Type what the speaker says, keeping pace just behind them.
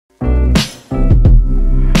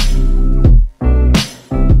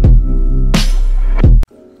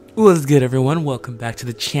What's good, everyone? Welcome back to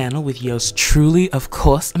the channel with yours truly, of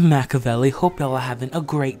course, Machiavelli. Hope y'all are having a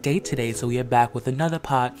great day today. So we are back with another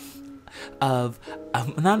part of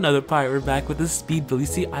not another part, we're back with a speed build. You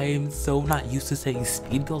see, I am so not used to saying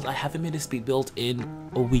speed build. I haven't made a speed build in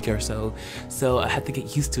a week or so I have to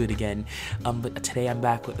get used to it again. But today I'm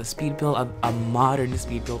back with a speed build, a modern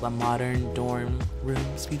speed build, a modern dorm room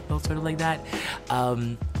speed build, sort of like that.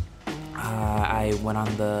 I went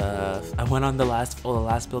on the last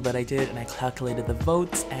build that I did, and I calculated the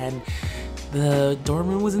votes, and the dorm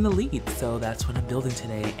room was in the lead, so that's what I'm building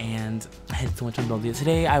today. And I had so much fun building it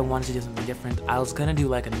today. I wanted to do something different. I was gonna do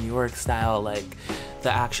like a New York style, like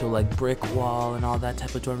the actual like brick wall and all that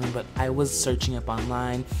type of dorm room, but I was searching up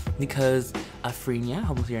online because Afrina, I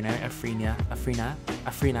hope your name, Afrina,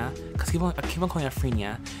 because I keep on calling it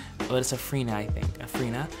Afrina, but it's Afrina, I think,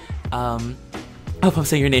 Afrina. I hope I'm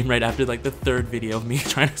saying your name right after like the third video of me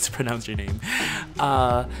trying to pronounce your name.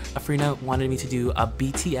 Afrina wanted me to do a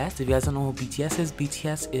BTS. If you guys don't know who BTS is,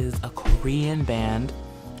 BTS is a Korean band,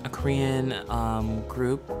 a Korean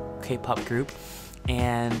group, K-pop group,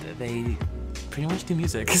 and they pretty much do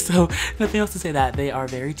music. So nothing else to say that. They are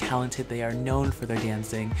very talented. They are known for their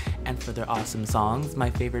dancing and for their awesome songs.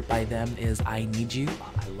 My favorite by them is I Need You.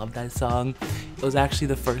 I love that song. It was actually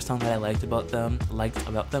the first song that I liked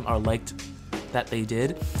that they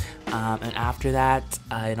did, and after that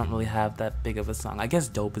I don't really have that big of a song. I guess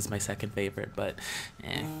Dope is my second favorite, but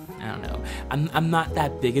I don't know. I'm not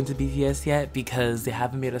that big into BTS yet because they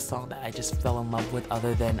haven't made a song that I just fell in love with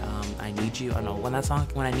other than I Need You. I don't know,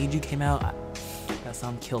 when I Need You came out, that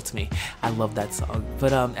song killed me. I love that song.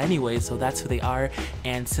 But anyway, so that's who they are,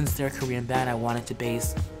 and since they're a Korean band, I wanted to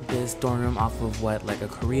base this dorm room off of what like a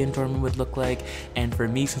Korean dorm room would look like. And for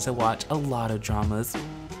me, since I watch a lot of dramas,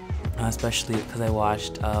 especially because I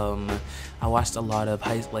watched a lot of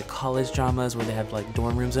college dramas where they have like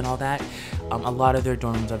dorm rooms and all that. A lot of their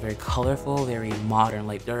dorm rooms are very colorful, very modern.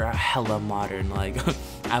 Like they're hella modern. Like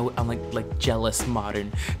I'm like jealous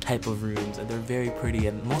modern type of rooms, and they're very pretty.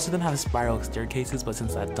 And most of them have spiral staircases, but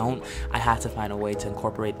since I don't, I had to find a way to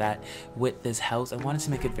incorporate that with this house. I wanted to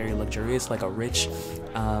make it very luxurious, like a rich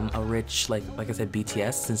like I said,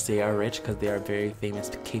 BTS, since they are rich because they are a very famous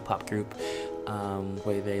K-pop group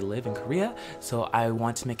where they live in Korea. So I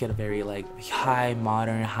want to make it a very like high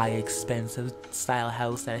modern, high expensive style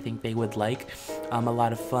house that I think they would like. A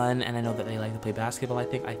lot of fun, and I know that they like to play basketball. I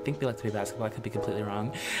think they like to play basketball. I could be completely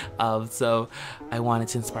wrong. So I wanted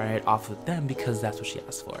to inspire it off of them because that's what she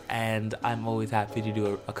asked for, and I'm always happy to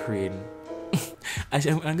do a Korean.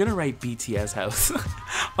 I'm gonna write BTS house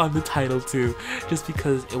on the title too, just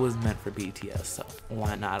because it was meant for BTS. So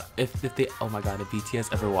why not? If they, oh my god, if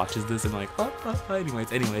BTS ever watches this, I'm like,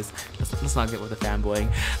 anyways, let's not get with the fanboying.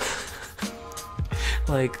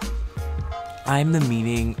 Like, I'm the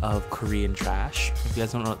meaning of Korean trash. If you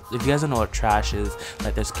guys don't know what trash is,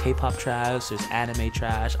 like there's K-pop trash, there's anime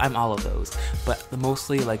trash. I'm all of those, but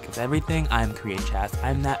mostly like everything, I'm Korean trash.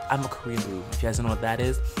 I'm a Korean boo. If you guys don't know what that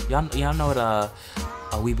is, y'all know what a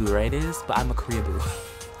weeboo, right, is, but I'm a Korea boo.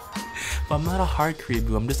 But I'm not a hard Korea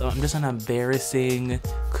boo. I'm just an embarrassing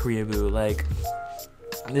Korea boo. Like,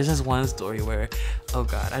 there's just one story where, oh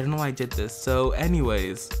god, I don't know why I did this. So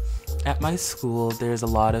anyways, at my school, there's a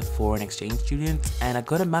lot of foreign exchange students, and a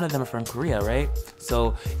good amount of them are from Korea, right?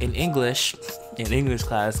 So in English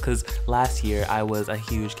class, because last year I was a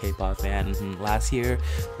huge K-pop fan. Last year,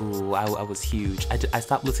 ooh, I was huge. I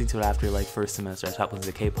stopped listening to it after like first semester. I stopped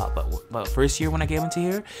listening to K-pop, but first year when I came into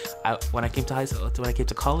here, when I came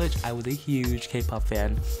to college, I was a huge K-pop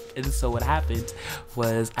fan. And so what happened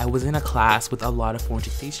was I was in a class with a lot of foreign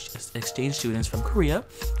exchange students from Korea,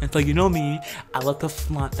 and so you know me, I love to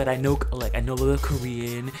flaunt that I know a little bit of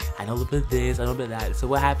Korean, I know a little bit of this, I know a little bit of that. So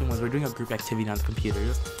what happened was we're doing a group activity on the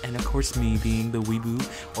computers, and of course me being the weeboo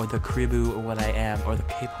or the Korea boo or what I am, or the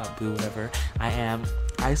K-pop boo, whatever I am,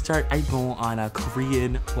 I go on a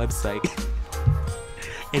Korean website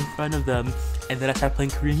in front of them, and then I start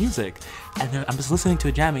playing Korean music, and I'm just listening to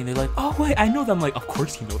it jamming. They're like, oh wait, I know that. I'm like, of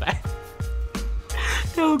course you know that.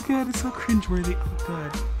 Oh god, it's so cringeworthy. Oh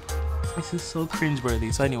god, this is so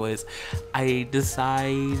cringeworthy. So anyways, I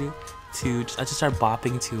decide to just start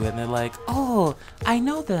bopping to it, and they're like, oh, I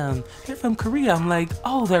know them, they're from Korea. I'm like,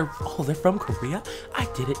 oh they're from Korea? I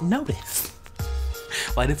didn't notice.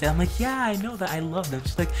 Well, I didn't say, I'm like, yeah, I know that, I love them.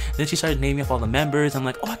 She's like, then she started naming off all the members. I'm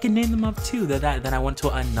like, oh, I can name them up too. Then I went to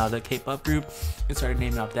another K-pop group and started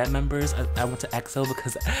naming off their members. I went to EXO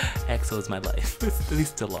because EXO is my life. They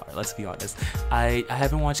still are, let's be honest. I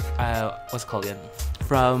haven't watched what's it called again?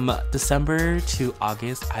 From December to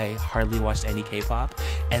August, I hardly watched any K-pop,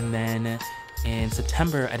 and then in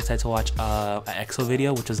September, I decided to watch an EXO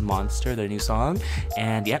video, which was Monster, their new song,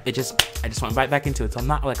 and yep, I just went right back into it. So I'm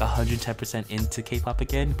not like 110% into K-pop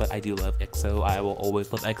again, but I do love EXO. I will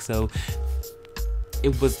always love EXO.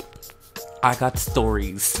 I got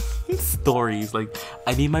stories. Stories. Like,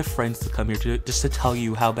 I need my friends to come here just to tell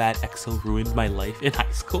you how bad EXO ruined my life in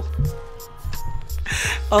high school.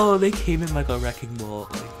 Oh, they came in like a wrecking ball.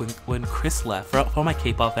 Like when Chris left. For all my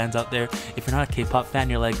K-pop fans out there, if you're not a K-pop fan,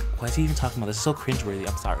 you're like, why is he even talking about this? It's so cringeworthy.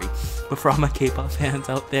 I'm sorry. But for all my K-pop fans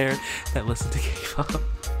out there that listen to K-pop,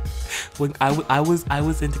 when I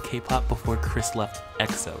was into K-pop before Chris left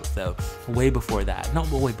EXO, so way before that. No,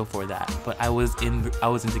 way before that. But I was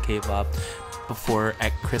into K-pop before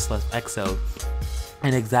Chris left EXO,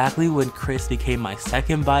 and exactly when Chris became my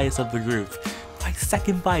second bias of the group. My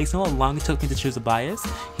second bias. You know how long it took me to choose a bias?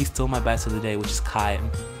 He's still my bias of the day, which is Kai.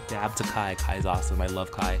 Dab to Kai. Kai is awesome. I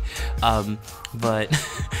love Kai. But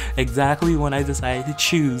exactly when I decided to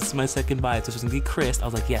choose my second bias, which was gonna be Chris, I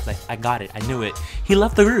was like, yes, I got it. I knew it. He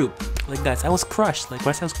left the group. Like, guys, I was crushed. Like, when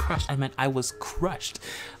I said I was crushed, I meant I was crushed.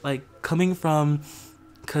 Like, coming from,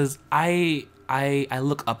 cause I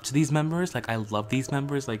look up to these members. Like, I love these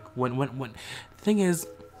members. Like, when the thing is,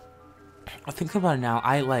 I think about it now,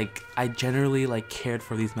 I generally like cared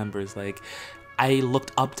for these members. Like, I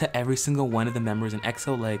looked up to every single one of the members in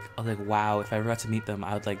EXO. Like, I was like, wow, if I ever got to meet them,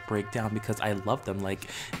 I would like break down because I loved them. Like,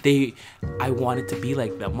 I wanted to be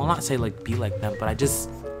like them. Well, not say like be like them, but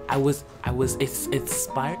I was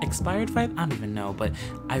expired by them? I don't even know, but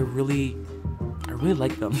I really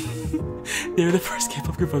like them. They're the first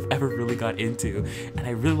K-pop group I've ever really got into, and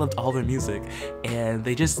I really loved all their music, and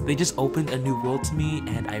they just opened a new world to me,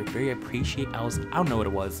 and I very appreciate. I don't know what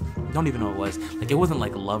it was. Don't even know what it was. Like, it wasn't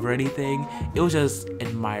like love or anything. It was just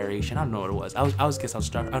admiration. I don't know what it was. I was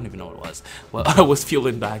struck. I don't even know what it was. Well, I was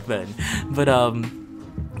feeling back then, but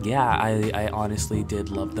yeah, I honestly did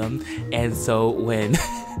love them, and so when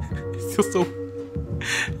it feels so.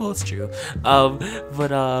 Well, it's true.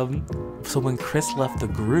 So when Chris left the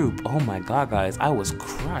group, oh my god, guys, I was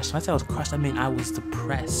crushed. When I say I was crushed, I mean I was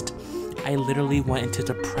depressed. I literally went into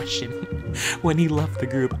depression when he left the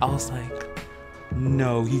group. I was like,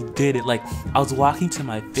 no, he did it. Like, I was walking to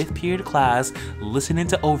my 5th period class, listening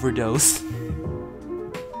to Overdose.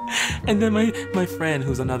 And then my friend,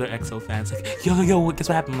 who's another EXO fan, is like, yo, guess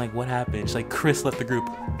what happened? I'm like, what happened? She's like, Chris left the group.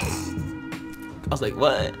 I was like,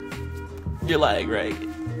 what? You're lying, right?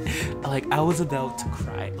 Like, I was about to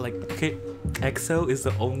cry. Like, okay, EXO is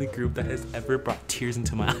the only group that has ever brought tears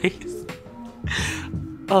into my eyes.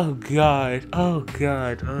 Oh god,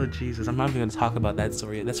 oh Jesus. I'm not even gonna talk about that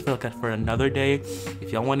story. That's for another day.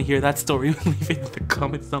 If y'all want to hear that story, leave it in the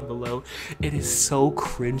comments down below. It is so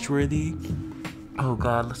cringeworthy. Oh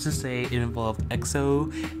god, let's just say it involved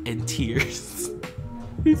EXO and tears.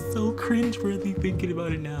 It's so cringeworthy thinking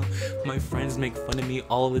about it now. My friends make fun of me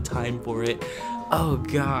all the time for it. Oh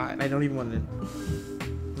god, I don't even want to.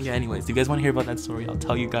 Yeah, anyways, if you guys want to hear about that story, I'll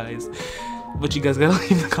tell you guys. But you guys gotta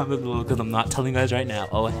leave in the comments below because I'm not telling you guys right now.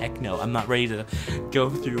 Oh heck no, I'm not ready to go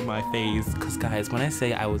through my phase. Cause guys, when I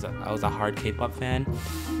say I was a hard K-pop fan,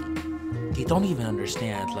 you don't even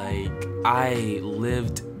understand. Like, I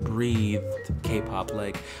lived, breathed K-pop.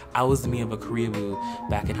 Like, I was the me of a Koreaboo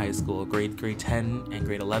back in high school, grade 10 and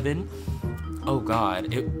grade 11. Oh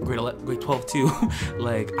god, grade 12 too.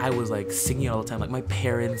 Like, I was like singing all the time. Like, my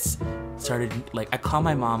parents started, like, I call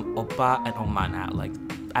my mom oppa and oma now. Like,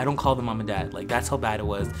 I don't call them mom and dad. Like, that's how bad it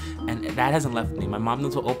was. And that hasn't left me. My mom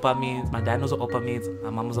knows what oppa means. My dad knows what oppa means. My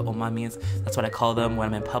mom knows what oma means. That's what I call them. When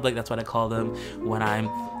I'm in public, that's what I call them. When I'm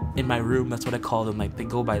in my room, that's what I call them. Like, they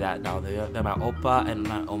go by that now. They're my oppa and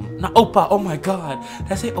my not oppa. Oh my god.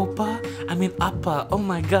 Did I say oppa? I mean appa. Oh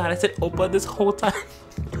my god. I said oppa this whole time.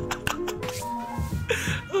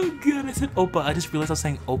 Oh god, I said oppa. I just realized I was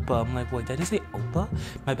saying oppa. I'm like, wait, did I just say oppa?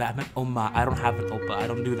 My bad, I meant oma. I don't have an oppa. I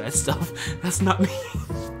don't do that stuff. That's not me.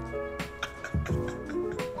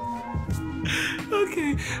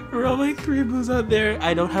 Okay, for all my Koreaboos out there,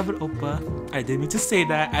 I don't have an oppa. I didn't mean to say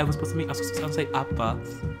that. I was supposed to say appa.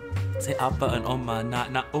 Say appa and oma, not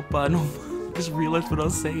oppa and oma. Just realized what I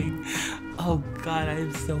was saying. Oh god, I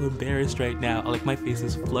am so embarrassed right now. Like, my face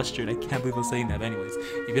is flustered. I can't believe I'm saying that. Anyways,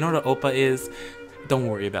 if you know what an oppa is, don't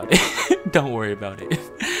worry about it. Don't worry about it.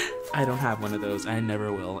 I don't have one of those. I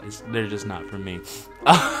never will. They're just not for me.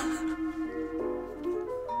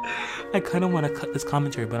 I kind of want to cut this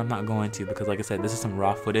commentary, but I'm not going to, because like I said, this is some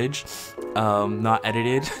raw footage, not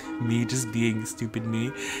edited, me just being stupid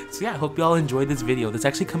me. So yeah, I hope y'all enjoyed this video. This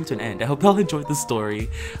actually coming to an end. I hope y'all enjoyed the story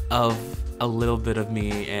of a little bit of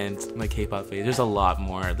me and my K-pop phase. There's a lot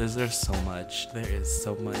more. There's so much. There is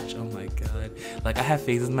so much. Oh my god. Like, I have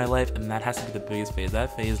phases in my life, and that has to be the biggest phase.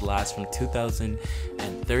 That phase lasts from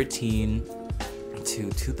 2013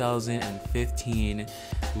 to 2015,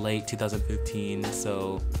 late 2015.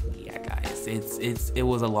 So yeah, guys, it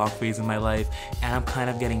was a long phase in my life, and I'm kind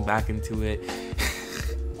of getting back into it.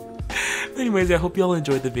 Anyways, I hope you all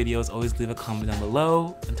enjoyed the videos. Always leave a comment down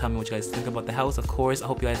below and tell me what you guys think about the house. Of course, I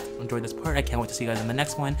hope you guys enjoyed this part. I can't wait to see you guys in the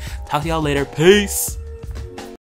next one. Talk to y'all later. Peace.